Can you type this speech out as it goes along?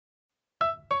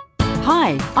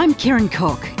Hi, I'm Karen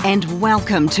Cook, and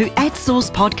welcome to At Source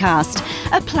Podcast,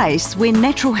 a place where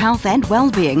natural health and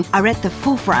well-being are at the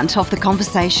forefront of the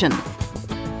conversation.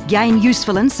 Gain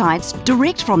useful insights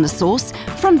direct from the source,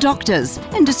 from doctors,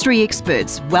 industry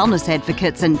experts, wellness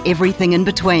advocates, and everything in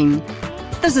between.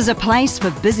 This is a place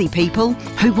for busy people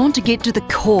who want to get to the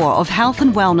core of health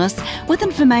and wellness with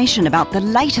information about the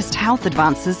latest health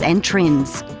advances and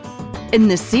trends. In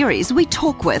this series, we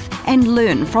talk with and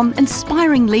learn from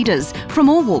inspiring leaders from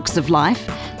all walks of life,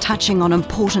 touching on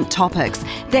important topics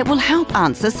that will help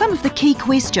answer some of the key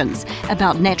questions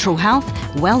about natural health,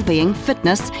 well-being,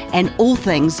 fitness, and all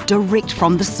things direct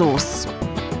from the source.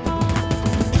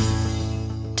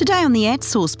 Today on the At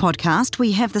Source podcast,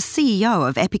 we have the CEO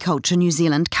of Apiculture New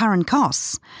Zealand, Karen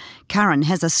Koss. Karen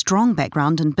has a strong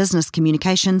background in business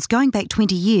communications going back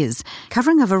 20 years,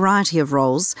 covering a variety of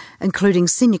roles, including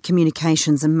senior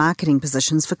communications and marketing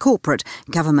positions for corporate,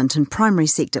 government and primary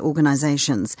sector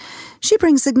organisations. She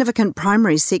brings significant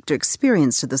primary sector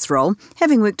experience to this role,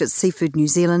 having worked at Seafood New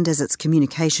Zealand as its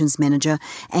communications manager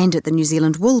and at the New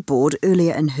Zealand Wool Board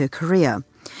earlier in her career.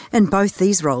 In both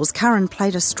these roles, Karen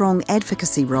played a strong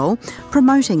advocacy role,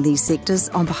 promoting these sectors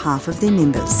on behalf of their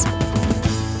members.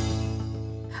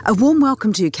 A warm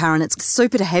welcome to you, Karen. It's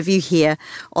super to have you here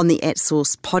on the At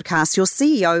Source podcast. You're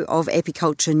CEO of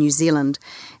Apiculture New Zealand,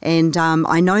 and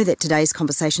I know that today's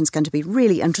conversation is going to be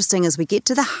really interesting as we get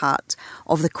to the heart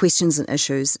of the questions and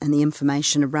issues and the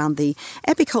information around the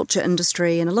apiculture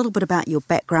industry and a little bit about your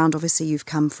background. Obviously, you've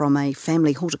come from a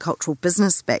family horticultural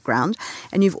business background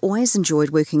and you've always enjoyed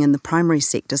working in the primary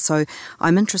sector, so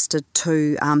I'm interested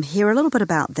to hear a little bit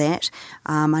about that.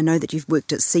 I know that you've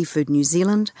worked at Seafood New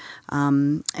Zealand,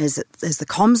 as the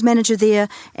comms manager there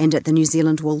and at the New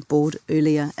Zealand Wool Board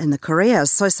earlier in the career.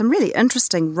 So some really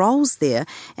interesting roles there,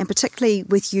 and particularly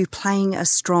with you playing a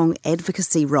strong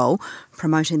advocacy role,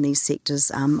 promoting these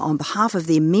sectors on behalf of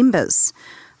their members.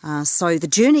 So the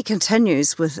journey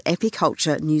continues with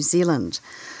Apiculture New Zealand.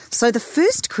 So the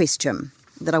first question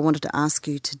that I wanted to ask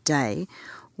you today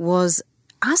was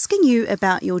asking you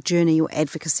about your journey, your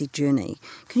advocacy journey.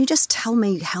 Can you just tell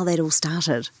me how that all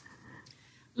started?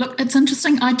 Look, it's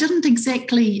interesting. I didn't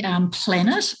exactly plan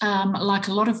it. Like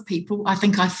a lot of people, I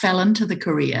think I fell into the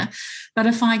career. But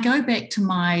if I go back to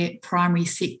my primary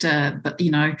sector,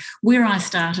 where I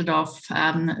started off,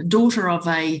 daughter of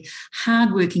a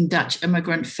hardworking Dutch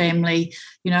immigrant family,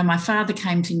 my father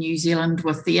came to New Zealand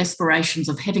with the aspirations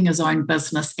of having his own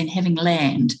business and having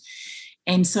land.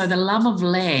 And so the love of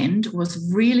land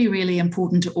was really, really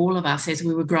important to all of us as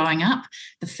we were growing up.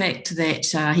 The fact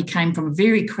that he came from a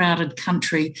very crowded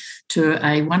country to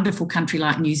a wonderful country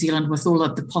like New Zealand with all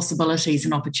of the possibilities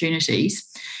and opportunities.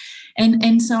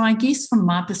 And so I guess from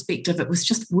my perspective, it was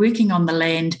just working on the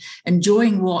land,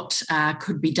 enjoying what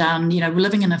could be done. We're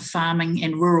living in a farming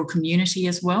and rural community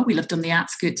as well. We lived on the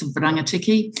outskirts of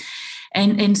Rangitikei.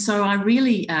 And so I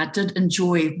really did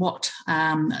enjoy what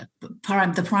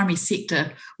the primary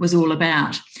sector was all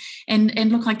about.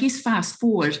 And look, I guess fast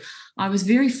forward, I was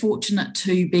very fortunate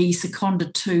to be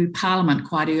seconded to Parliament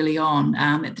quite early on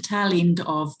at the tail end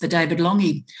of the David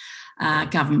Lange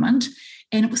government.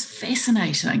 And it was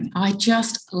fascinating. I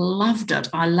just loved it.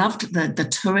 I loved the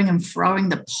toing and froing,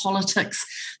 the politics,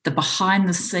 the behind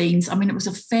the scenes. I mean, it was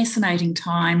a fascinating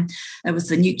time. It was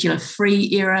the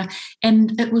nuclear-free era.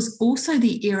 And it was also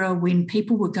the era when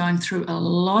people were going through a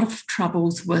lot of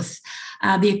troubles with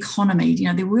the economy.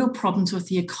 There were real problems with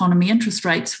the economy. Interest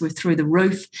rates were through the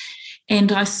roof.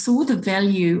 And I saw the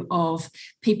value of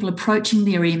people approaching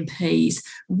their MPs,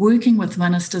 working with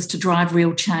ministers to drive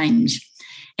real change.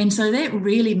 And so that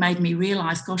really made me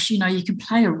realise, gosh, you can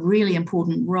play a really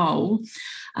important role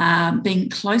being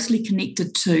closely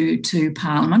connected to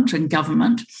Parliament and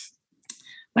government.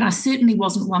 But I certainly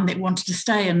wasn't one that wanted to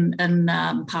stay in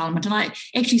Parliament. And I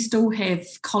actually still have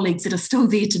colleagues that are still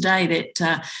there today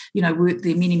that, worked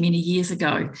there many, many years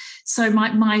ago. So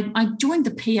I joined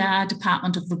the PR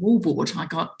department of the Wool Board. I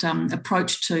got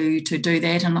approached to do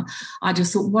that. And I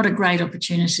just thought, what a great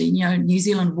opportunity. New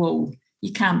Zealand wool.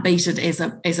 You can't beat it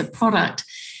as a product.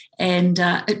 And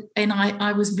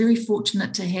I was very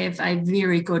fortunate to have a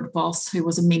very good boss who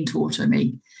was a mentor to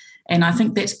me. And I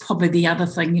think that's probably the other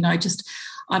thing,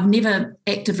 I've never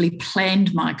actively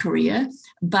planned my career,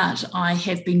 but I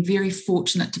have been very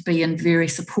fortunate to be in very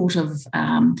supportive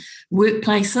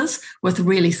workplaces with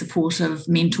really supportive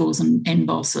mentors and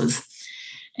bosses.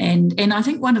 And I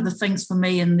think one of the things for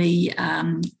me in the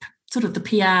sort of the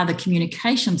PR, the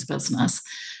communications business,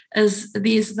 is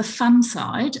there's the fun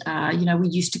side. We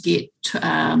used to get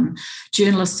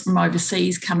journalists from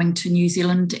overseas coming to New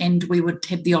Zealand, and we would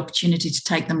have the opportunity to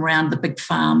take them around the big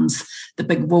farms, the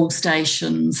big wool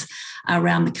stations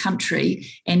around the country,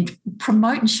 and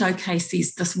promote and showcase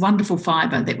this wonderful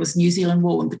fibre that was New Zealand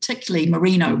wool, and particularly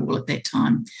merino wool at that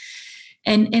time.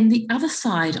 And the other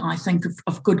side, I think,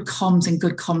 of good comms and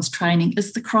good comms training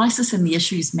is the crisis and the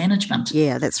issues management.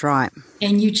 Yeah, that's right.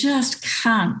 And you just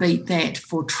can't beat that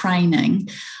for training,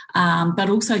 but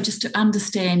also just to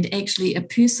understand actually a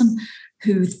person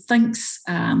who thinks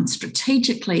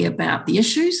strategically about the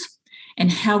issues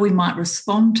and how we might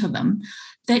respond to them.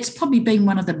 That's probably been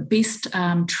one of the best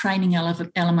training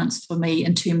elements for me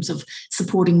in terms of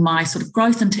supporting my sort of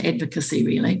growth into advocacy,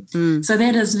 really. So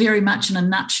that is very much in a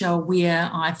nutshell where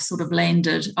I've sort of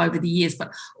landed over the years,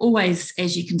 but always,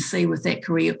 as you can see with that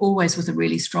career, always with a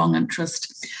really strong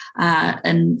interest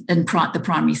in the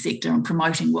primary sector and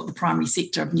promoting what the primary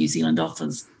sector of New Zealand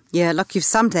offers. Yeah, look, you've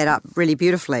summed that up really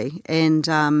beautifully, and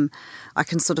I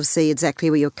can sort of see exactly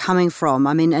where you're coming from.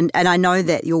 I mean, and I know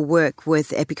that your work with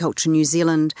Apiculture New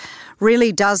Zealand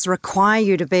really does require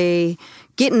you to be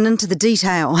getting into the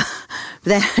detail.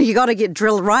 That you got to get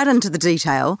drilled right into the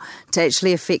detail to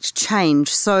actually affect change.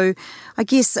 So I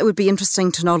guess it would be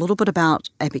interesting to know a little bit about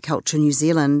Apiculture New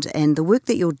Zealand and the work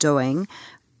that you're doing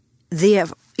there,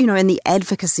 in the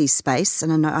advocacy space,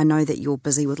 and I know that you're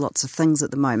busy with lots of things at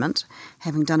the moment,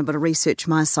 having done a bit of research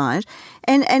my side,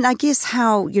 and I guess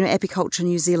how, Apiculture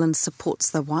New Zealand supports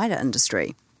the wider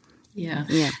industry. Yeah.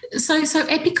 So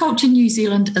Apiculture New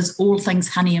Zealand is all things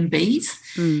honey and bees.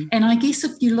 And I guess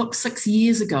if you look 6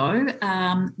 years ago,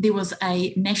 there was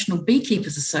a National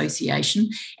Beekeepers Association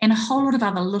and a whole lot of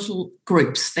other little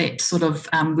groups that sort of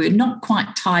were not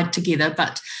quite tied together,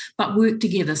 but worked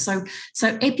together. So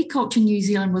Apiculture New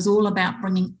Zealand was all about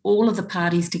bringing all of the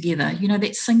parties together,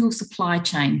 that single supply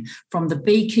chain from the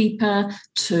beekeeper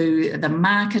to the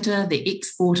marketer, the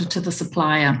exporter to the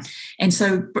supplier. And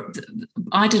so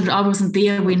I wasn't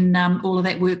there when all of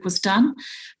that work was done,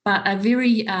 but a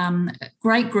very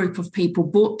great group of people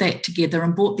brought that together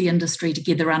and brought the industry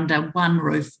together under one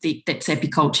roof. That's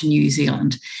Apiculture New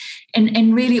Zealand.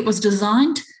 And really it was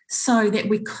designed so that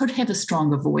we could have a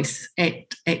stronger voice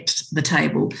at the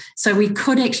table. So we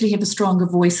could actually have a stronger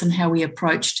voice in how we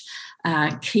approached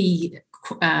key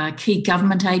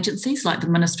government agencies like the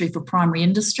Ministry for Primary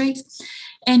Industries,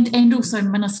 and also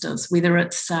ministers, whether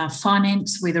it's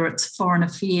finance, whether it's foreign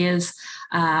affairs,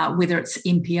 whether it's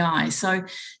MPI.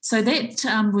 So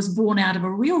that was born out of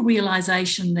a real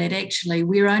realisation that actually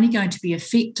we're only going to be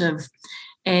effective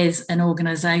as an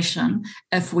organisation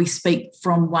if we speak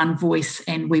from one voice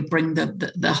and we bring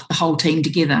the whole team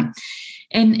together.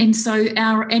 And so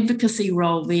our advocacy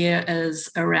role there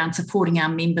is around supporting our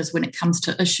members when it comes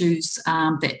to issues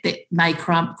that may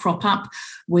crop up,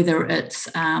 whether it's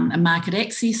a market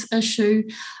access issue,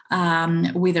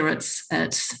 whether it's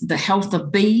the health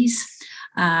of bees.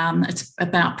 It's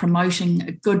about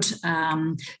promoting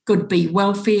good bee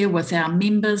welfare with our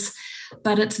members,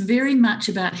 but it's very much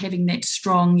about having that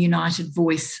strong, united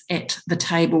voice at the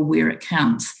table where it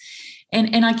counts.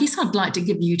 And I guess I'd like to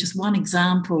give you just one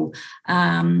example.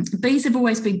 Bees have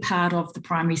always been part of the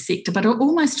primary sector, but are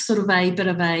almost sort of a bit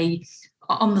of a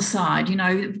on the side.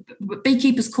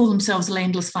 Beekeepers call themselves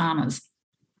landless farmers.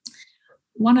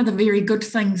 One of the very good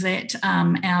things that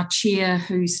our chair,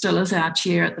 who still is our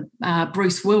chair,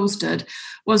 Bruce Wills, did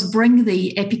was bring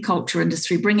the apiculture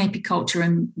industry, bring apiculture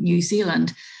in New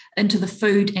Zealand into the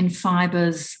Food and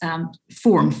Fibres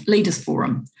Leaders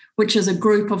Forum, which is a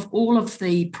group of all of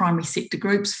the primary sector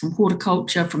groups from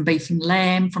horticulture, from beef and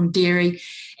lamb, from dairy,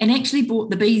 and actually brought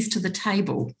the bees to the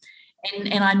table.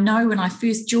 And I know when I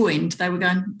first joined, they were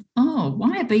going, oh,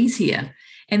 why are bees here?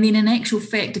 And then in actual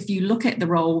fact, if you look at the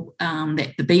role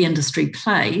that the bee industry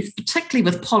plays, particularly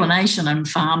with pollination and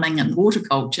farming and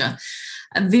horticulture,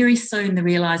 very soon the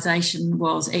realisation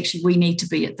was actually we need to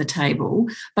be at the table,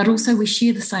 but also we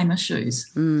share the same issues.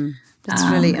 That's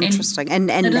really interesting. And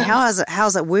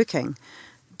how's it working?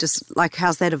 Just like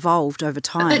how's that evolved over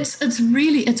time? It's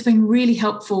been really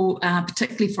helpful,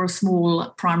 particularly for a small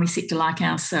primary sector like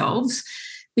ourselves.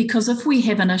 Because if we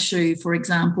have an issue, for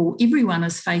example, everyone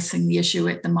is facing the issue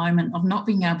at the moment of not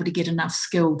being able to get enough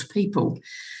skilled people.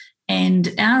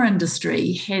 And our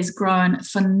industry has grown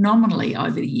phenomenally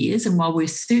over the years. And while we're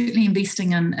certainly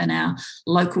investing in our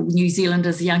local New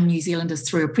Zealanders, young New Zealanders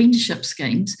through apprenticeship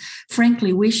schemes,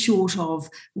 frankly, we're short of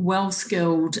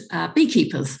well-skilled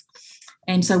beekeepers.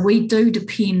 And so we do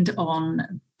depend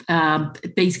on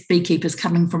beekeepers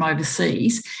coming from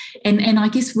overseas. And I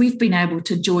guess we've been able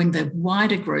to join the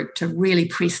wider group to really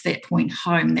press that point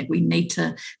home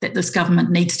that this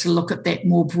government needs to look at that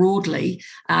more broadly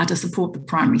to support the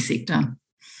primary sector.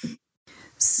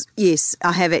 Yes,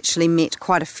 I have actually met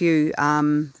quite a few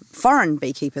foreign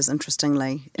beekeepers,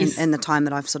 interestingly, in the time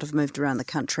that I've sort of moved around the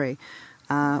country.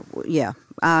 So I hear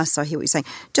what you're saying.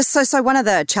 Just so one of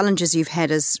the challenges you've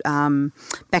had is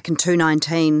back in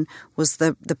 2019 was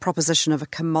the proposition of a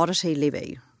commodity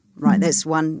levy, right? Mm-hmm. That's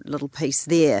one little piece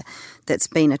there that's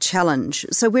been a challenge.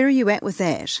 So where are you at with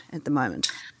that at the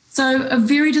moment? So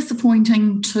very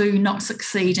disappointing to not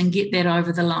succeed and get that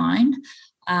over the line.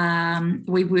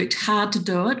 We worked hard to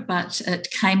do it, but it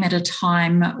came at a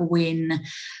time when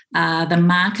the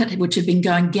market, which had been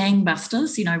going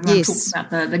gangbusters, everyone talks about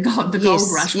the gold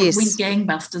rush, went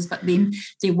gangbusters, but then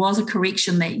there was a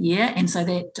correction that year, and so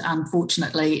that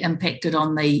unfortunately impacted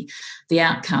on the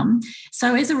outcome.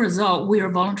 So as a result, we're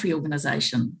a voluntary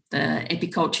organisation, the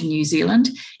Apiculture New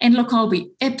Zealand, and look, I'll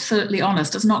be absolutely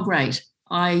honest, it's not great.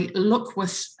 I look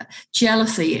with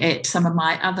jealousy at some of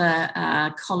my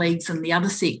other colleagues in the other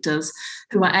sectors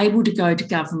who are able to go to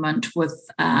government with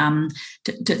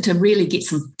to really get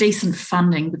some decent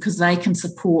funding because they can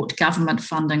support government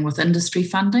funding with industry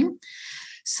funding.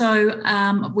 So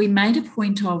we made a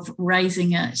point of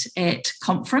raising it at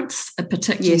conference,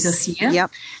 particularly this year.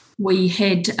 Yep. We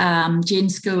had Jen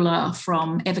Schooler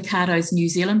from Avocados New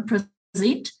Zealand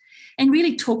present and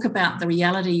really talk about the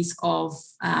realities of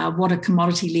what a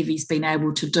commodity levy's been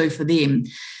able to do for them.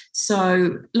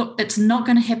 So, look, it's not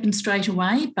going to happen straight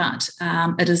away, but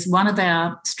it is one of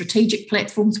our strategic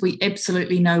platforms. We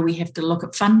absolutely know we have to look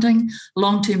at funding,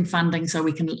 long-term funding, so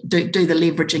we can do the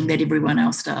leveraging that everyone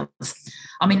else does.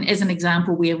 I mean, as an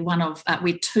example,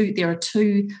 there are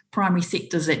two primary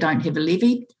sectors that don't have a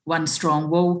levy. One's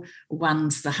strong wool,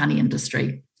 one's the honey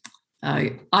industry.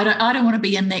 I don't want to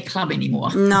be in that club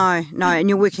anymore. No, and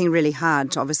you're working really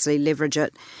hard to obviously leverage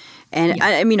it. And,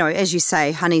 as you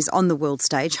say, honey's on the world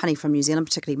stage, honey from New Zealand,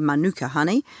 particularly Manuka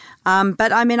honey.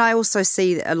 But, I also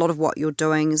see a lot of what you're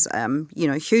doing is,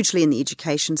 hugely in the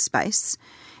education space,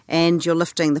 and you're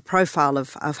lifting the profile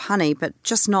of honey, but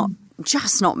just not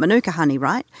Manuka honey,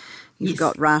 right? You've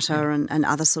got rata and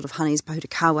other sort of honeys,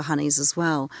 Pohutukawa honeys as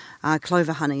well,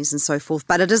 clover honeys and so forth.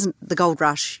 But it isn't the gold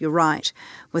rush, you're right,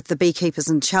 with the beekeepers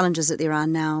and challenges that there are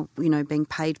now, being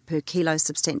paid per kilo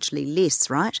substantially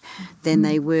less, right, than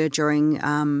they were during,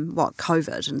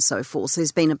 COVID and so forth. So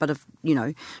there's been a bit of,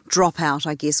 dropout,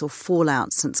 I guess, or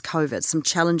fallout since COVID, some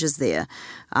challenges there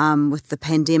with the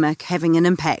pandemic having an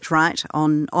impact, right,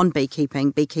 on beekeeping,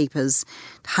 beekeepers,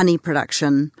 honey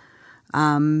production,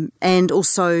 and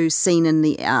also seen in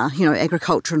the,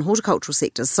 agriculture and horticultural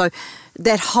sectors. So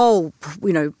that whole,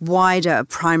 wider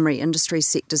primary industry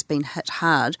sector's been hit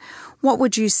hard. What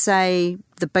would you say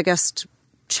the biggest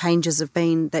changes have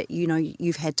been that,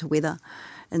 you've had to weather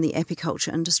in the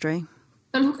apiculture industry?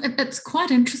 But look, it's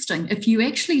quite interesting. If you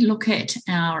actually look at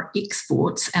our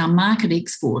exports, our market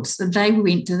exports, they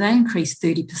increased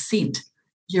 30%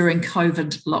 during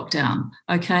COVID lockdown,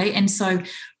 okay? And so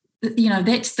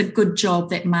that's the good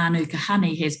job that Manuka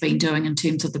honey has been doing in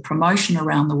terms of the promotion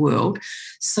around the world.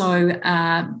 So,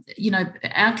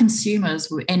 our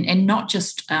consumers, and not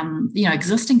just,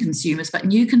 existing consumers, but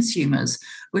new consumers,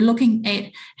 we're looking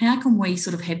at how can we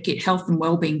sort of get health and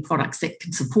wellbeing products that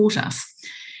can support us.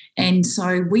 And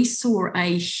so we saw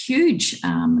a huge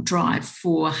drive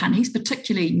for honeys,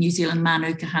 particularly New Zealand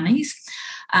Manuka honeys,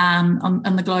 on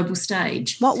the global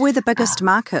stage. What were the biggest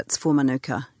markets for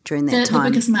Manuka during that time? The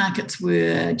biggest markets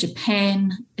were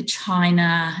Japan,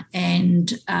 China, and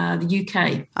the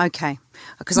UK. Okay,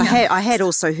 because I had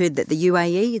also heard that the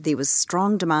UAE, there was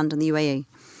strong demand in the UAE.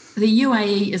 The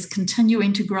UAE is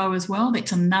continuing to grow as well.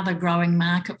 That's another growing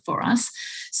market for us.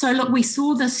 So, look, we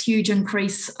saw this huge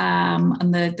increase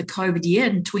in the COVID year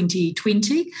in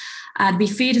 2020. It'd be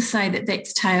fair to say that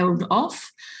that's tailed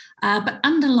off. But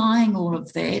underlying all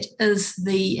of that is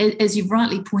as you've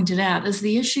rightly pointed out, is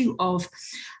the issue of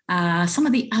some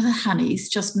of the other honeys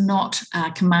just not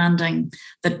commanding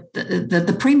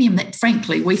the premium that,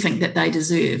 frankly, we think that they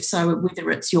deserve. So whether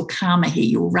it's your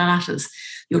kamahi, your ratas,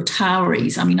 your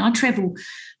tauris. I mean, I travel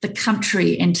the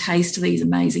country and taste these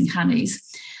amazing honeys.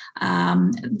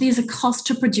 There's a cost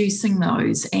to producing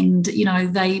those, and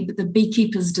the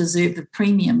beekeepers deserve the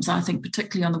premiums, I think,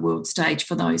 particularly on the world stage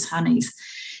for those honeys.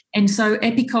 And so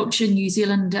Apiculture New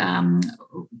Zealand,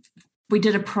 we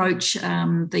did approach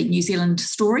the New Zealand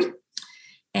Story,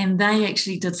 and they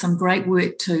actually did some great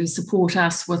work to support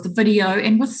us with the video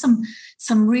and with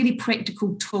some really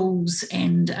practical tools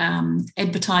and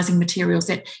advertising materials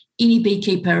that any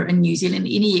beekeeper in New Zealand,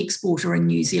 any exporter in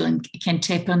New Zealand can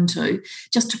tap into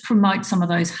just to promote some of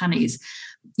those honeys.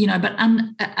 But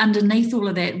underneath all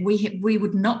of that, we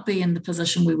would not be in the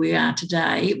position where we are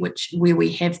today, where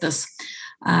we have this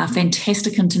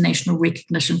fantastic international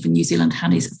recognition for New Zealand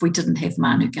honeys if we didn't have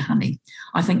Manuka honey.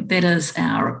 I think that is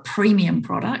our premium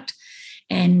product,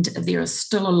 and there is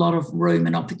still a lot of room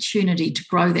and opportunity to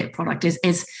grow that product,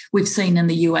 as we've seen in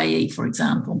the UAE, for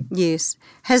example. Yes.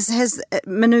 Has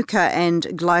Manuka and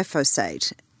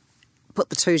glyphosate, put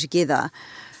the two together,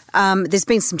 there's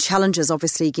been some challenges,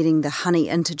 obviously, getting the honey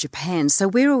into Japan. So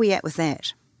where are we at with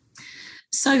that?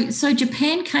 So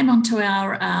Japan came onto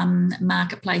our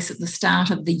marketplace at the start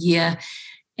of the year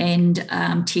and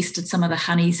tested some of the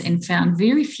honeys and found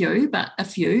very few, but a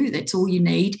few, that's all you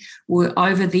need, were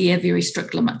over their very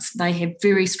strict limits. They have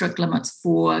very strict limits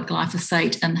for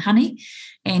glyphosate in honey.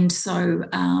 And so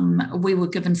we were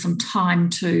given some time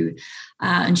to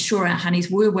ensure our honeys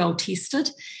were well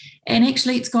tested. And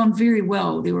actually, it's gone very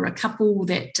well. There were a couple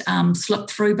that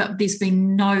slipped through, but there's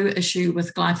been no issue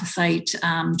with glyphosate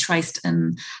traced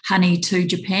in honey to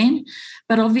Japan.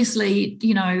 But obviously,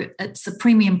 it's a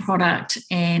premium product,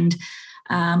 and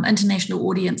international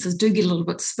audiences do get a little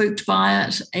bit spooked by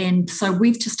it. And so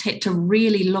we've just had to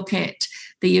really look at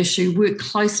the issue, work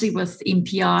closely with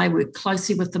MPI, work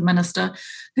closely with the minister,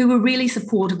 who were really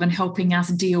supportive in helping us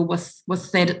deal with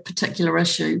that particular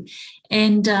issue.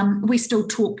 And we still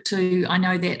talk to, I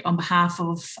know that on behalf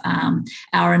of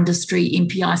our industry,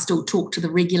 MPI still talk to the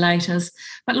regulators.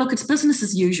 But look, it's business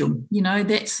as usual.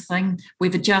 That's the thing.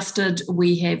 We've adjusted,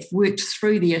 we have worked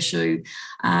through the issue,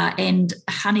 and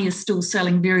honey is still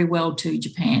selling very well to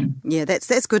Japan. Yeah,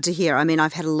 that's good to hear. I mean,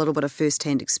 I've had a little bit of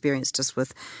first-hand experience just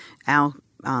with our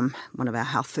one of our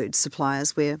health food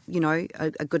suppliers where,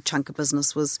 a good chunk of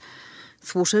business was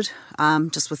thwarted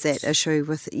just with that issue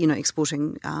with,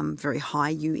 exporting very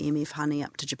high UMF honey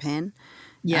up to Japan.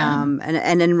 Yeah.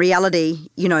 And in reality,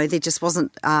 there just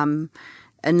wasn't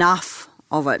enough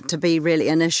of it to be really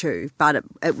an issue, but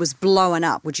it was blowing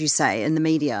up, would you say, in the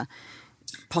media,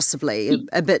 possibly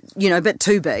a bit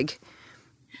too big.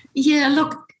 Yeah,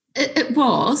 look, it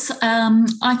was.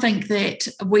 I think that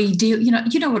we deal,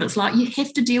 you know what it's like. You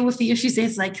have to deal with the issues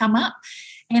as they come up.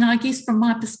 And I guess from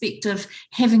my perspective,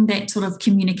 having that sort of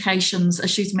communications,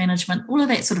 issues management, all of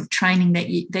that sort of training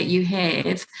that you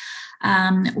have,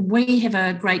 we have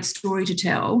a great story to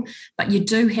tell, but you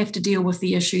do have to deal with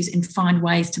the issues and find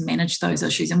ways to manage those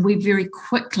issues. And we very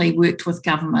quickly worked with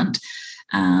government,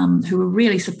 who were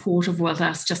really supportive with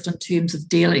us just in terms of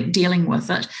dealing with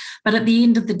it. But at the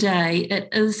end of the day, it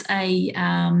is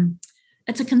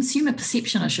it's a consumer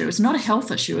perception issue. It's not a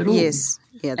health issue at all. Yes,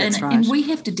 yeah, that's right. And we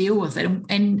have to deal with it.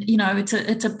 And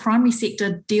it's a primary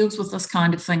sector deals with this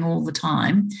kind of thing all the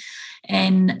time.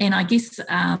 And I guess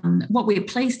what we're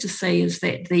pleased to see is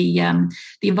that the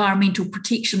Environmental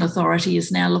Protection Authority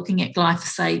is now looking at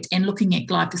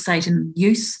glyphosate in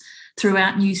use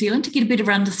throughout New Zealand to get a better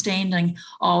understanding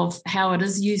of how it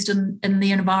is used in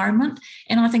the environment.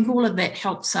 And I think all of that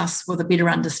helps us with a better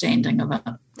understanding of it.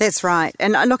 That's right.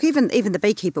 And look, even the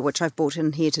beekeeper, which I've brought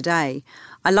in here today,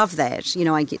 I love that.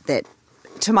 I get that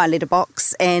to my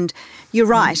letterbox. And you're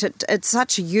right, it's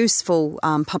such a useful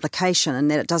publication in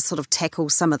that it does sort of tackle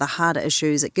some of the harder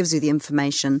issues. It gives you the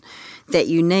information that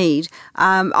you need.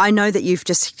 I know that you've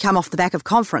just come off the back of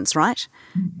conference, right?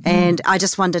 Mm-hmm. And I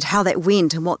just wondered how that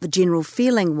went and what the general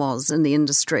feeling was in the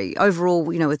industry overall,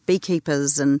 with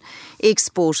beekeepers and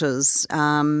exporters,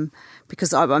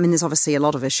 because, there's obviously a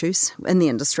lot of issues in the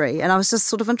industry. And I was just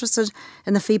sort of interested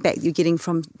in the feedback you're getting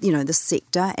from, the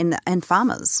sector and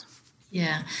farmers.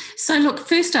 Yeah. So look,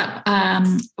 first up,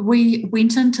 we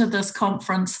went into this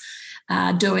conference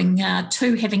doing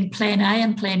having plan A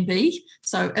and plan B.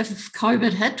 So if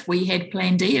COVID hit, we had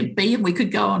plan D and B, and we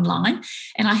could go online.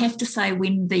 And I have to say,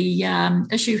 when the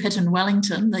issue hit in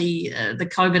Wellington, the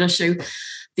COVID issue,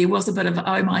 there was a bit of,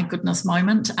 oh my goodness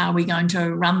moment, are we going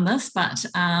to run this? But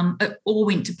it all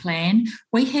went to plan.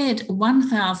 We had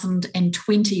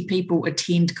 1,020 people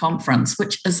attend conference,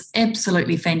 which is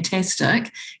absolutely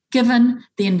fantastic, given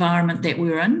the environment that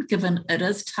we're in, given it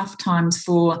is tough times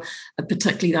for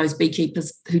particularly those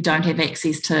beekeepers who don't have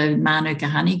access to Manuka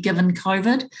honey, given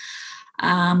COVID.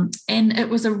 And it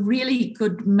was a really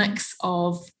good mix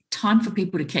of time for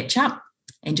people to catch up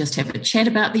and just have a chat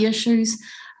about the issues,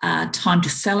 time to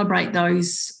celebrate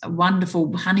those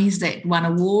wonderful honeys that won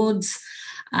awards,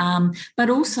 But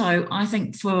also, I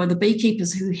think for the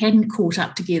beekeepers who hadn't caught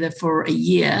up together for a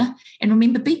year, and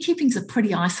remember, beekeeping's a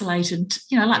pretty isolated,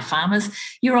 like farmers,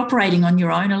 you're operating on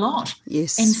your own a lot.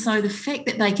 Yes. And so the fact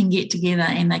that they can get together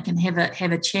and they can have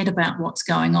a chat about what's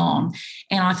going on,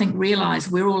 and I think realise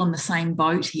we're all in the same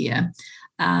boat here,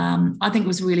 I think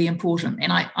was really important.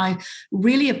 And I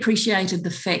really appreciated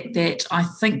the fact that I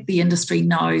think the industry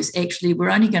knows actually we're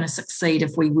only going to succeed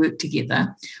if we work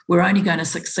together. We're only going to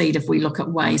succeed if we look at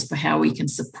ways for how we can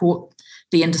support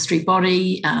the industry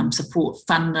body, support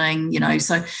funding,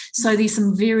 So there's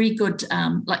some very good,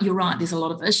 like you're right, there's a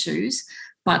lot of issues,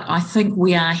 but I think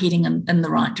we are heading in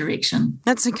the right direction.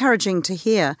 That's encouraging to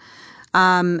hear.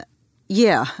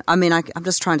 Yeah, I'm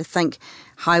just trying to think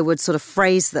how I would sort of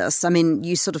phrase this.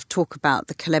 You sort of talk about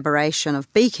the collaboration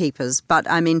of beekeepers, but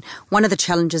one of the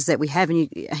challenges that we have,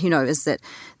 is that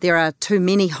there are too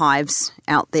many hives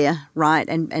out there, right?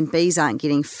 And bees aren't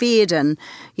getting fed, and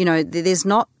there's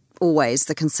not always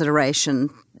the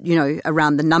consideration,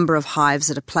 around the number of hives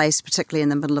that are placed, particularly in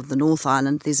the middle of the North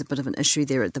Island. There's a bit of an issue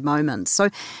there at the moment, so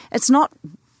it's not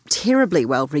terribly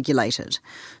well regulated.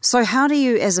 So how do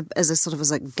you, as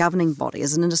a governing body,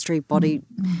 as an industry body,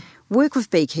 work with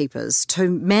beekeepers to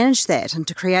manage that and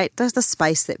to create the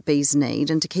space that bees need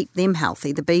and to keep them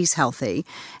healthy, the bees healthy,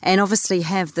 and obviously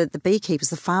have the beekeepers,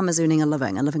 the farmers earning a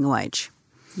living wage?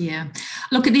 Yeah.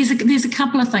 Look, there's a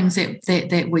couple of things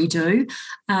that we do.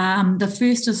 The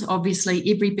first is obviously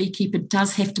every beekeeper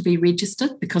does have to be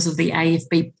registered because of the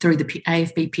AFB, through the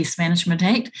AFB Pest Management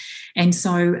Act. And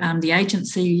so the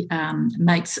agency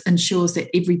ensures that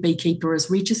every beekeeper is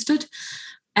registered.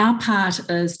 Our part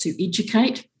is to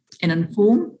educate and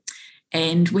inform.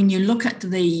 And when you look at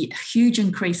the huge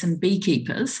increase in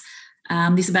beekeepers,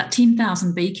 there's about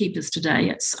 10,000 beekeepers today.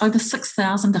 It's over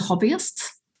 6,000 are hobbyists.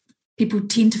 People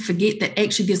tend to forget that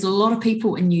actually there's a lot of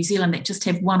people in New Zealand that just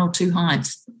have one or two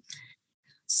hives.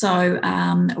 So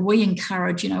we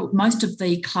encourage, most of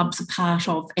the clubs are part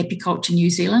of Apiculture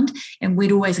New Zealand, and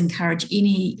we'd always encourage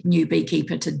any new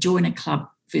beekeeper to join a club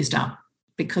first up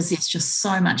because there's just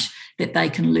so much that they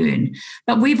can learn.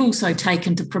 But we've also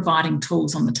taken to providing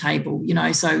tools on the table,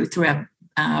 so through our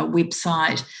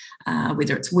website,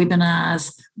 whether it's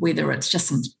webinars, whether it's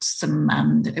just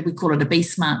some we call it a Bee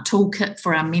Smart toolkit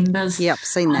for our members. Yep,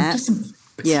 seen that.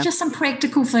 Just some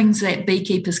practical things that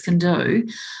beekeepers can do.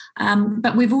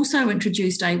 But we've also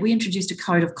introduced a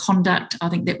code of conduct. I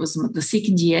think that was the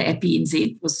second year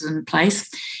APNZ was in place.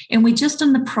 And we've just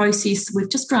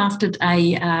drafted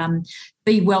a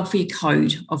bee welfare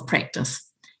code of practice.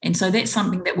 And so that's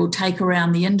something that we'll take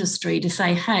around the industry to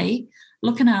say, hey,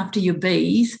 looking after your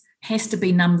bees has to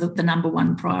be the number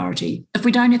one priority. If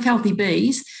we don't have healthy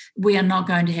bees, we are not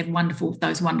going to have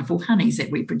those wonderful honeys that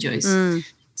we produce.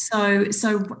 So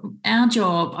our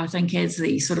job, I think, as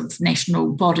the sort of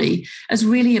national body, is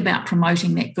really about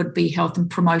promoting that good bee health and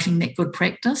promoting that good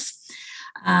practice.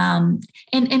 And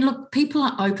look, people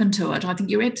are open to it. I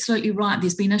think you're absolutely right.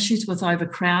 There's been issues with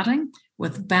overcrowding,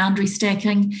 with boundary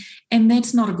stacking, and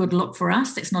that's not a good look for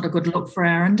us. That's not a good look for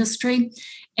our industry.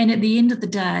 And at the end of the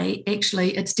day,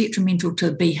 actually, it's detrimental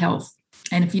to bee health.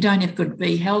 And if you don't have good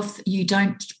bee health, you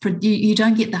don't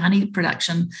get the honey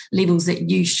production levels that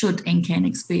you should and can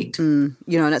expect. And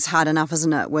it's hard enough,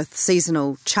 isn't it, with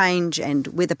seasonal change and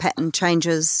weather pattern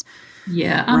changes.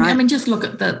 Yeah, right? Just look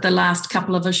at the last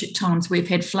couple of times we've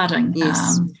had flooding.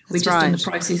 Yes, we're just in the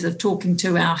process of talking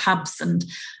to our hubs and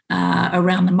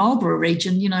around the Marlborough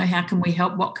region, how can we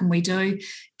help? What can we do?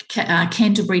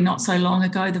 Canterbury not so long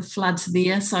ago, the floods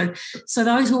there. So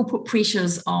those all put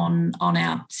pressures on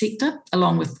our sector,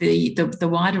 along with the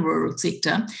wider rural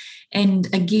sector.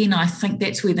 And again, I think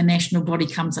that's where the national body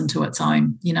comes into its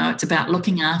own. It's about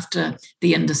looking after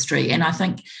the industry. And I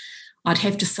think I'd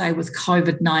have to say with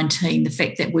COVID-19, the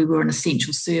fact that we were an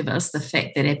essential service, the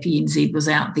fact that APNZ was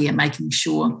out there making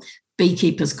sure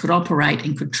beekeepers could operate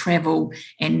and could travel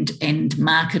and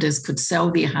marketers could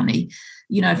sell their honey.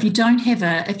 If you don't have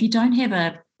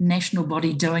a national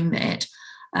body doing that,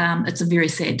 it's a very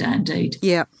sad day indeed.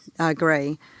 Yeah, I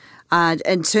agree.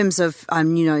 In terms of,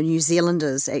 New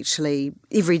Zealanders, actually,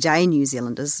 everyday New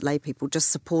Zealanders, lay people, just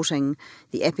supporting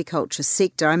the apiculture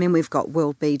sector. We've got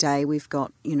World Bee Day, we've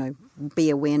got, Bee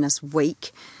Awareness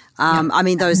Week.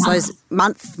 Those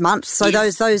months. So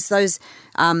yes. those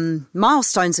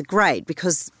milestones are great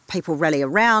because people rally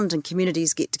around and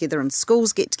communities get together and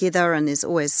schools get together and there's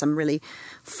always some really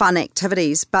fun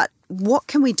activities. But what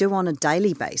can we do on a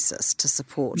daily basis to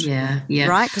support? Yeah.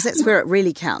 Right? Because that's where it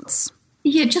really counts.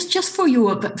 Yeah, just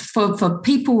for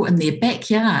people in their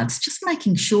backyards, just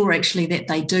making sure actually that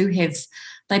they do have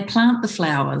they plant the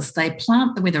flowers,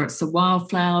 whether it's the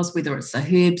wildflowers, whether it's the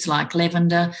herbs like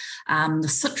lavender, the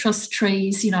citrus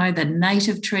trees, the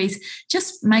native trees.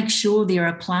 Just make sure there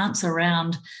are plants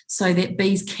around so that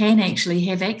bees can actually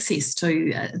have access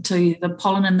to the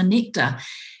pollen and the nectar.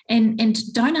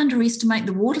 And don't underestimate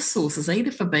the water sources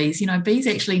either for bees. Bees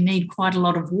actually need quite a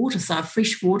lot of water, so a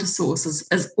fresh water source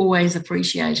is always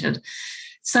appreciated.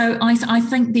 So I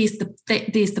think there's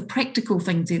the practical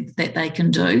things that they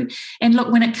can do. And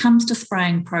look, when it comes to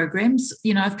spraying programs,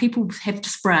 if people have to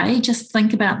spray, just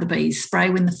think about the bees.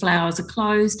 Spray when the flowers are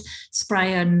closed,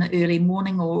 spray in the early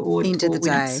morning or when it's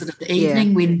sort of the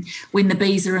evening when the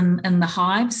bees are in the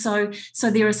hive. So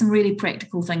there are some really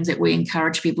practical things that we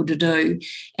encourage people to do.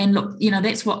 And look,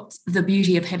 that's what the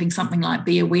beauty of having something like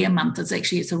Bee Aware Month is.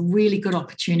 Actually, it's a really good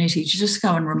opportunity to just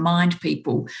go and remind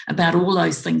people about all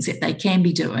those things that they can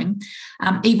be doing,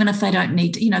 even if they don't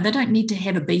need to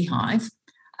have a beehive,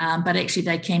 but actually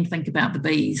they can think about the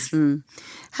bees.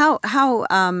 How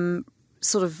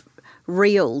sort of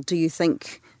real do you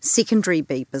think secondary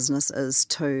bee business is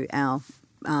to our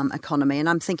economy? And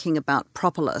I'm thinking about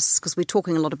propolis, because we're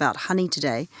talking a lot about honey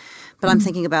today, but I'm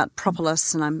thinking about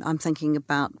propolis, and I'm thinking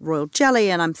about royal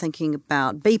jelly, and I'm thinking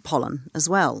about bee pollen as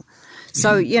well.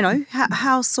 So,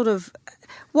 how sort of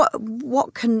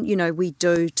what can we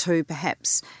do to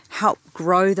perhaps help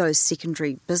grow those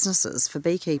secondary businesses for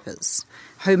beekeepers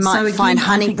who might find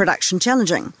honey production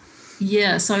challenging?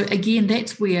 Yeah, so again,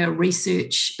 that's where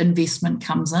research investment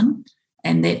comes in,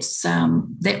 and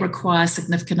that requires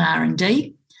significant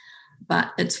R&D,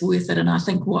 but it's worth it. And I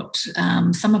think what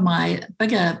some of my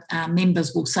bigger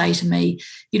members will say to me,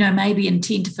 maybe in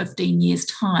 10 to 15 years'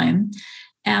 time,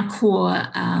 our core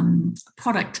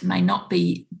product may not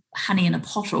be honey in a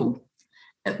bottle.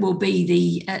 It will be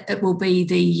the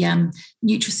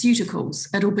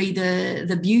nutraceuticals. It'll be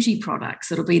the beauty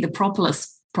products. It'll be the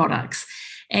propolis products,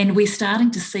 and we're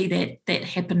starting to see that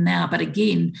happen now. But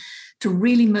again, to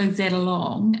really move that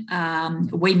along,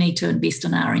 we need to invest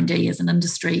in R&D as an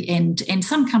industry, and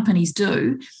some companies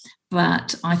do.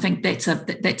 But I think that's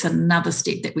another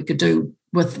step that we could do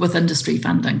with industry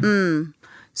funding.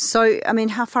 So,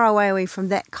 how far away are we from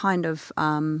that kind of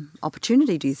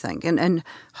opportunity, do you think? And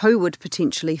who would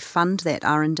potentially fund that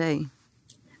R&D?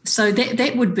 So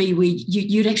that would be where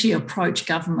you'd actually approach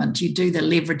government. You'd do the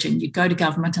leveraging. You'd go to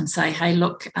government and say, hey,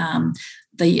 look,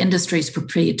 the industry is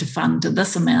prepared to fund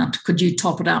this amount. Could you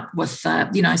top it up with, so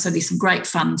there's some great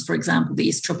funds, for example, the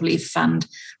SFFF fund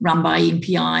run by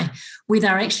MPI, where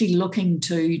they're actually looking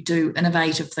to do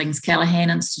innovative things.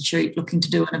 Callaghan Institute looking to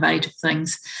do innovative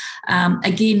things.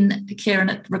 Again, Karen,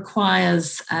 it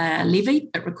requires a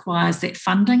levy. It requires that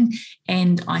funding.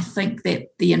 And I think that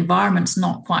the environment's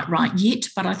not quite right yet,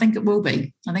 but I think it will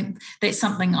be. I think that's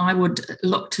something I would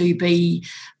look to be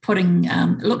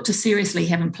look to seriously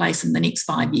have in place in the next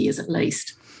 5 years at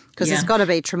least. Because there's got to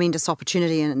be tremendous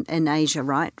opportunity in Asia,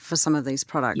 right, for some of these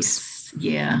products.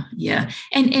 Yes. Yeah.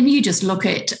 And you just look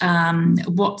at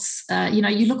what's,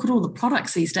 you look at all the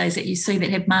products these days that you see that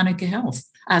have Manuka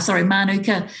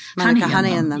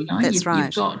honey in them. That's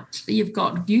right. You've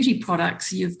got beauty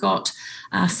products, you've got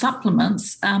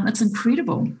supplements. It's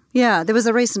incredible. Yeah, there was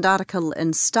a recent article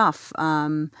in Stuff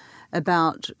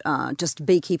about just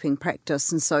beekeeping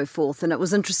practice and so forth. And it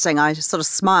was interesting. I sort of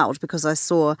smiled because I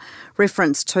saw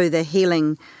reference to the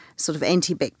healing sort of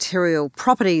antibacterial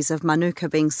properties of Manuka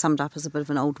being summed up as a bit of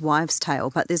an old wives' tale.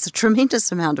 But there's a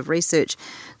tremendous amount of research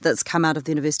that's come out of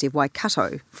the University of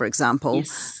Waikato, for example,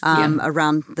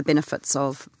 around the benefits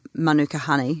of Manuka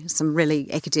honey, some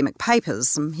really academic papers,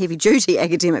 some heavy-duty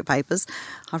academic papers.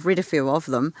 I've read a few of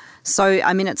them. So,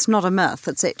 it's not a myth.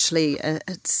 It's actually,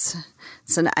 it's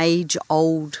an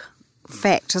age-old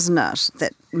fact, isn't it,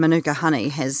 that Manuka honey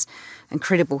has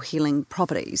incredible healing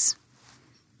properties.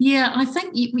 Yeah, I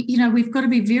think, we've got to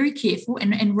be very careful,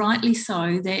 and rightly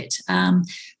so, that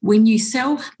when you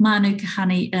sell Manuka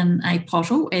honey in a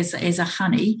bottle as a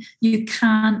honey, you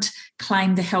can't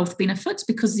claim the health benefits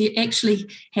because there actually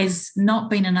has not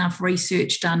been enough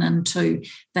research done into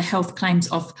the health claims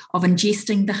of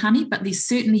ingesting the honey, but there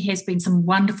certainly has been some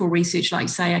wonderful research, like you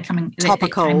say, that came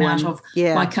out of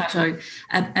Waikato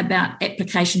about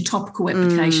topical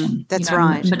application. That's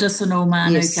right. Medicinal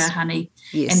Manuka honey.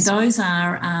 Yes. And those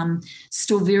are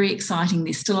still very exciting.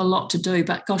 There's still a lot to do,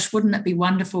 but gosh, wouldn't it be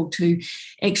wonderful to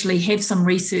actually have some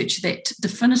research that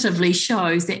definitively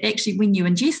shows that actually when you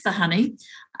ingest the honey,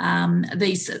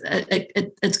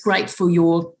 it's great for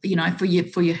your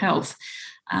health.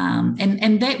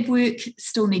 And that work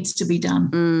still needs to be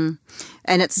done.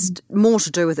 And it's more to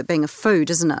do with it being a food,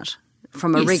 isn't it?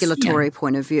 from a regulatory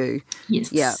point of view.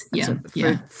 Yes.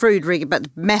 Food but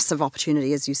massive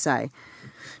opportunity, as you say.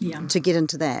 Yeah. To get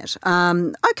into that.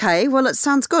 Okay, well, it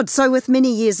sounds good. So with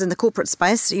many years in the corporate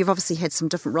space, you've obviously had some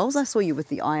different roles. I saw you with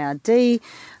the IRD.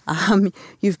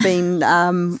 You've been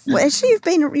you've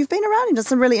been around and done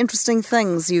some really interesting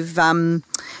things. You've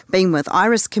been with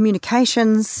Iress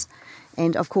Communications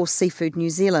and, of course, Seafood New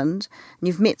Zealand. And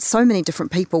you've met so many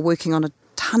different people working on a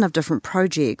ton of different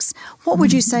projects. What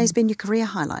would you say has been your career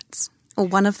highlights? Or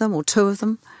one of them or two of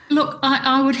them? Look,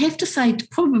 I would have to say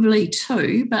probably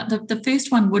two, but the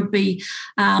first one would be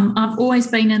I've always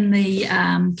been in the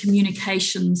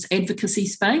communications advocacy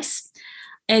space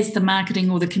as the marketing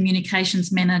or the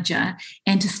communications manager,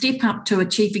 and to step up to a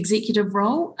chief executive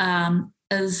role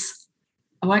is,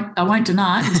 I won't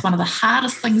deny it, it's one of the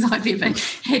hardest things I've ever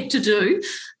had to do,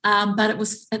 but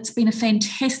it's been a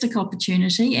fantastic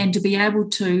opportunity, and to be able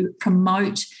to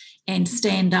promote and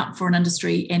stand up for an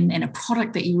industry and a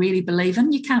product that you really believe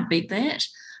in, you can't beat that.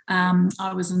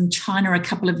 I was in China a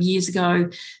couple of years ago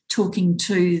talking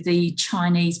to the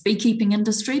Chinese beekeeping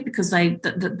industry because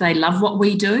they love what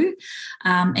we do,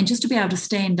 and just to be able to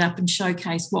stand up and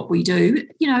showcase what we do,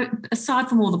 aside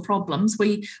from all the problems,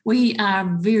 we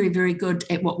are very, very good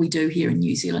at what we do here in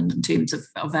New Zealand in terms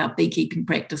of our beekeeping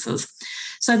practices.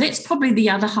 So that's probably the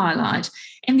other highlight.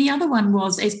 And the other one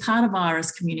was, as part of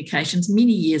Iress Communications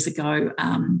many years ago,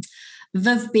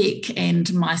 Viv Beck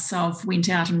and myself went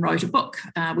out and wrote a book.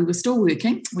 We were still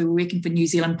working. We were working for New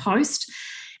Zealand Post,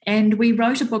 and we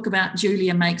wrote a book about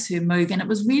Julia Makes Her Move. And it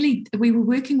was really, we were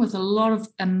working with a lot of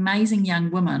amazing young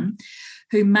women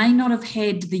who may not have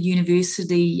had the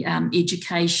university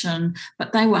education,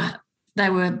 but they were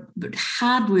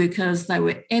hard workers. They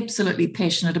were absolutely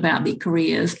passionate about their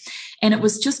careers. And it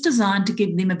was just designed to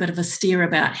give them a bit of a steer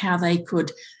about how they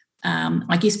could,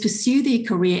 pursue their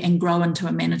career and grow into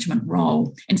a management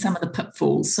role, and some of the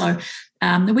pitfalls. So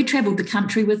we travelled the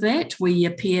country with that. We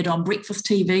appeared on breakfast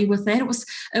TV with that.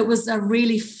 It was a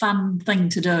really fun thing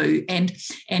to do. And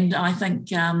I think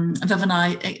Viv and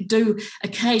I do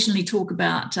occasionally talk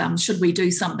about should we do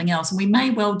something else? And we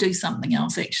may well do something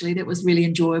else, actually. That was really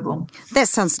enjoyable. That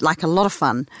sounds like a lot of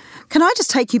fun. Can I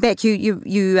just take you back?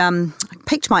 You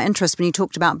piqued my interest when you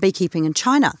talked about beekeeping in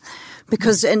China.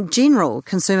 Because in general,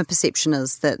 consumer perception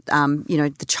is that,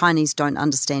 the Chinese don't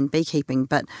understand beekeeping.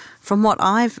 But from what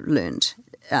I've learned,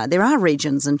 there are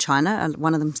regions in China.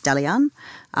 One of them is Dalian,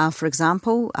 for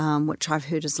example, which I've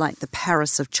heard is like the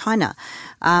Paris of China.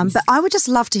 But I would just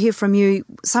love to hear from you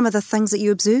some of the things that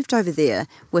you observed over there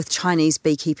with Chinese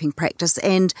beekeeping practice.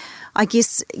 And I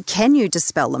guess, can you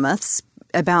dispel the myths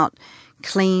about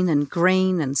clean and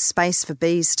green and space for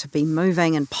bees to be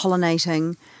moving and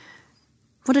pollinating?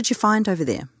 What did you find over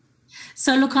there?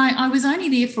 So look, I was only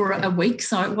there for a week,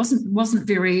 so it wasn't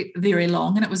very, very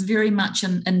long, and it was very much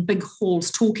in big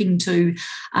halls talking to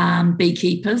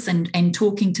beekeepers and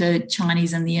talking to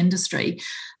Chinese in the industry.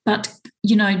 But,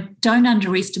 don't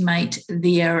underestimate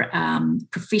their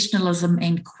professionalism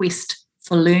and quest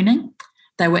for learning.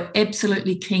 They were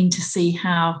absolutely keen to see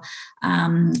how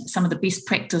some of the best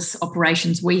practice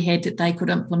operations we had that they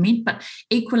could implement, but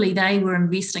equally they were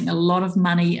investing a lot of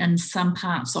money in some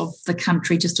parts of the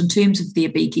country just in terms of their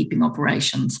beekeeping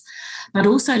operations, but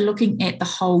also looking at the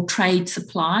whole trade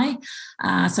supply,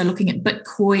 so looking at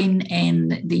Bitcoin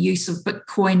and the use of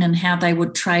Bitcoin and how they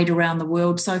would trade around the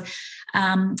world. So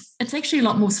it's actually a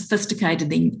lot more sophisticated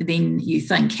than you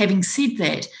think. Having said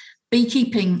that,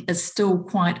 beekeeping is still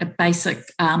quite a basic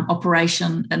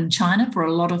operation in China for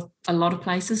a lot of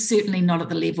places. Certainly not at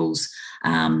the levels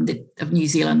of New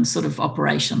Zealand sort of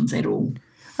operations at all.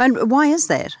 And why is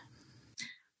that?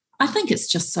 I think it's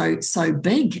just so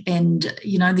big, and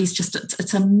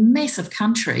it's a massive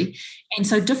country, and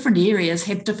so different areas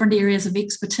have different areas of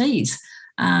expertise.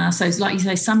 So, like you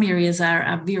say, some areas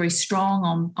are very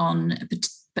strong on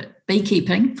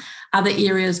beekeeping. Other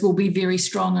areas will be very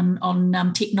strong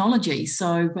on technology.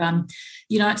 So,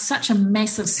 it's such a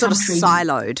massive sort country. Sort of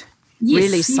siloed. Yes,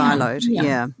 really siloed.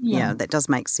 Yeah, that does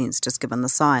make sense just given the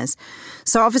size.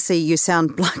 So obviously you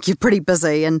sound like you're pretty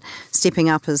busy, and stepping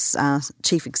up as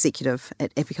Chief Executive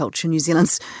at Apiculture New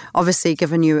Zealand's obviously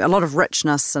given you a lot of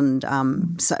richness and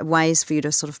ways for you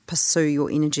to sort of pursue your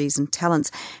energies and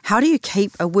talents. How do you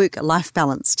keep a work-life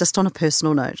balance, just on a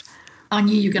personal note? I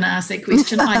knew you were going to ask that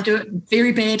question. I do it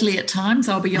very badly at times,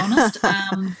 I'll be honest.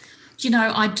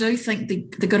 I do think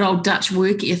the good old Dutch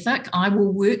work ethic, I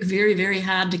will work very, very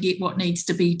hard to get what needs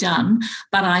to be done.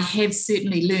 But I have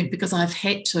certainly learned, because I've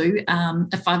had to,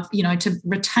 if I've, to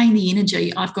retain the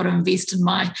energy, I've got to invest in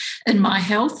my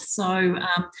health. So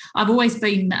I've always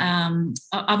been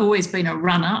a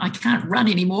runner. I can't run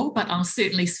anymore, but I'll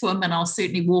certainly swim, and I'll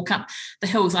certainly walk up the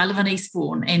hills. I live in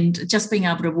Eastbourne, and just being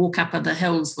able to walk up the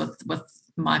hills with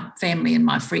my family and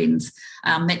my friends,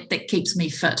 that keeps me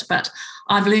fit. But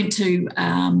I've learned to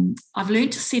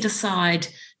set aside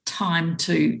time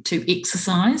to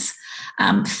exercise.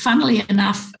 Funnily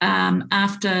enough,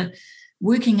 after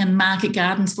working in market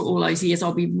gardens for all those years,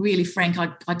 I'll be really frank,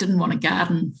 I didn't want to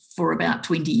garden for about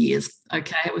 20 years.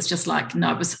 Okay, it was just like,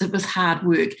 no, it was hard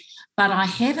work. But I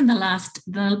have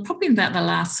probably about the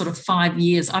last sort of 5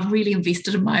 years, I've really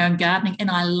invested in my own gardening, and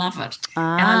I love it.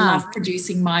 And I love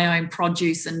producing my own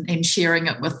produce and sharing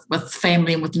it with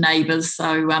family and with neighbours.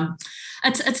 So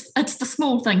it's the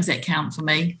small things that count for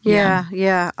me.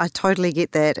 Yeah, I totally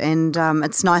get that. And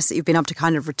it's nice that you've been able to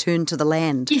kind of return to the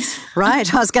land. Yes.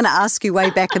 Right? I was going to ask you way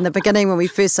back in the beginning when we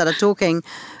first started talking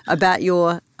about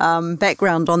your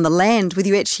background on the land, whether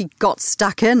you actually got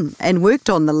stuck in and worked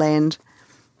on the land.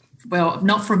 Well,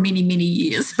 not for many, many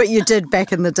years. But you did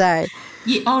back in the day.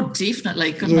 Yeah, oh,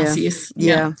 definitely. Goodness, yes.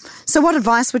 Yeah. So what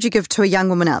advice would you give to a young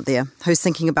woman out there who's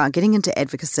thinking about getting into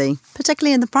advocacy,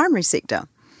 particularly in the primary sector?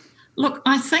 Look,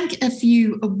 I think if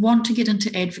you want to get into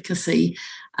advocacy,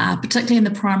 particularly in the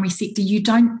primary sector, you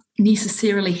don't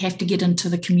necessarily have to get into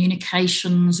the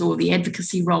communications or the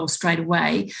advocacy role straight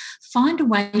away. Find a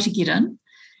way to get in.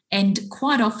 And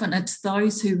quite often it's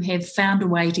those who have found a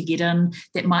way to get in,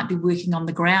 that might be working on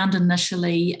the ground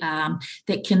initially,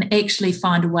 that can actually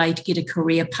find a way to get a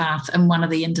career path in one of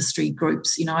the industry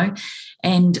groups,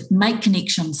 and make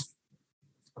connections.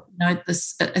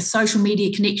 The social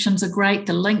media connections are great,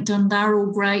 the LinkedIn, they're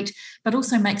all great, but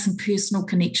also make some personal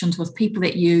connections with people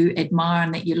that you admire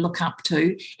and that you look up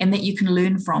to and that you can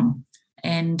learn from.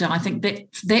 And I think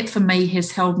that for me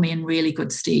has held me in really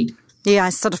good stead. Yeah, I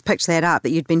sort of picked that up, that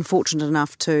you'd been fortunate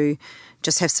enough to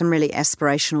just have some really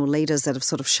aspirational leaders that have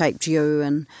sort of shaped you.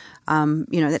 And,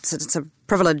 it's a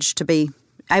privilege to be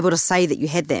able to say that you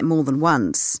had that more than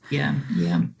once. Yeah.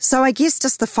 So I guess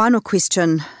just the final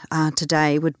question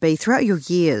today would be, throughout your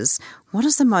years, what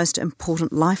is the most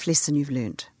important life lesson you've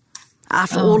learned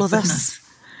after all of this?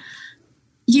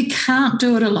 You can't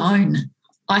do it alone.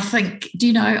 I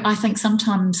think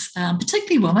sometimes,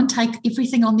 particularly women, take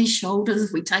everything on their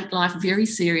shoulders. We take life very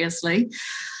seriously.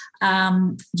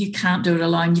 You can't do it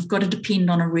alone. You've got to depend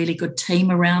on a really good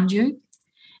team around you,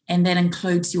 and that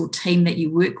includes your team that you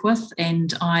work with.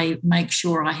 And I make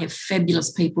sure I have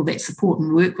fabulous people that support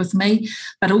and work with me,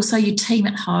 but also your team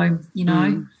at home,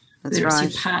 whether it's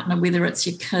your partner, whether it's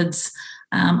your kids.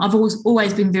 I've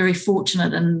always been very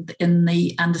fortunate in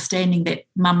the understanding that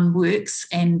mum works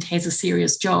and has a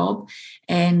serious job,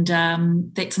 and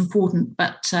that's important.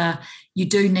 But you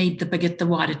do need the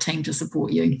wider team to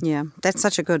support you. Yeah, that's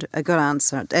such a good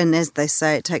answer. And as they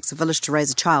say, it takes a village to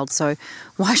raise a child. So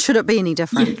why should it be any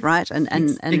different, right? And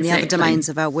exactly. The other domains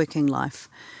of our working life.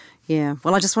 Yeah.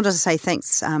 Well, I just wanted to say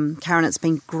thanks, Karen. It's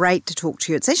been great to talk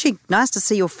to you. It's actually nice to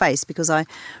see your face, because I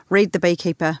read the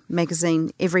Beekeeper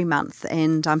magazine every month,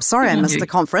 and I'm sorry I missed the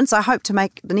conference. I hope to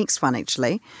make the next one,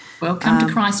 actually. Well, come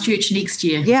to Christchurch next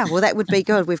year. Yeah, well, that would be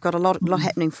good. We've got a lot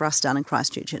happening for us down in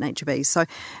Christchurch at NatureBees, so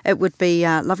it would be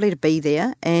lovely to be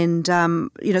there. And,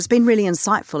 it's been really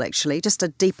insightful, actually, just a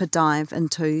deeper dive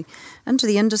into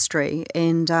the industry.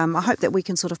 And I hope that we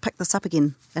can sort of pick this up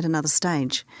again at another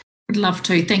stage. Would love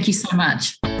to. Thank you so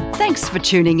much. Thanks for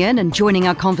tuning in and joining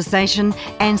our conversation,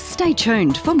 and stay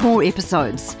tuned for more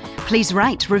episodes. Please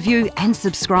rate, review and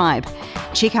subscribe.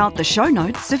 Check out the show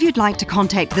notes if you'd like to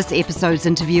contact this episode's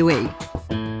interviewee.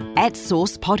 At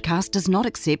Source Podcast does not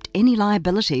accept any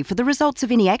liability for the results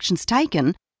of any actions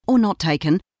taken or not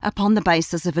taken upon the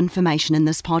basis of information in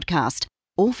this podcast,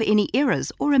 or for any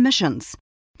errors or omissions.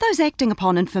 Those acting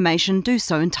upon information do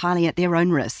so entirely at their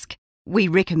own risk. We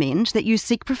recommend that you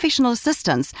seek professional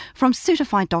assistance from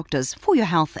certified doctors for your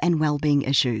health and well-being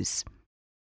issues.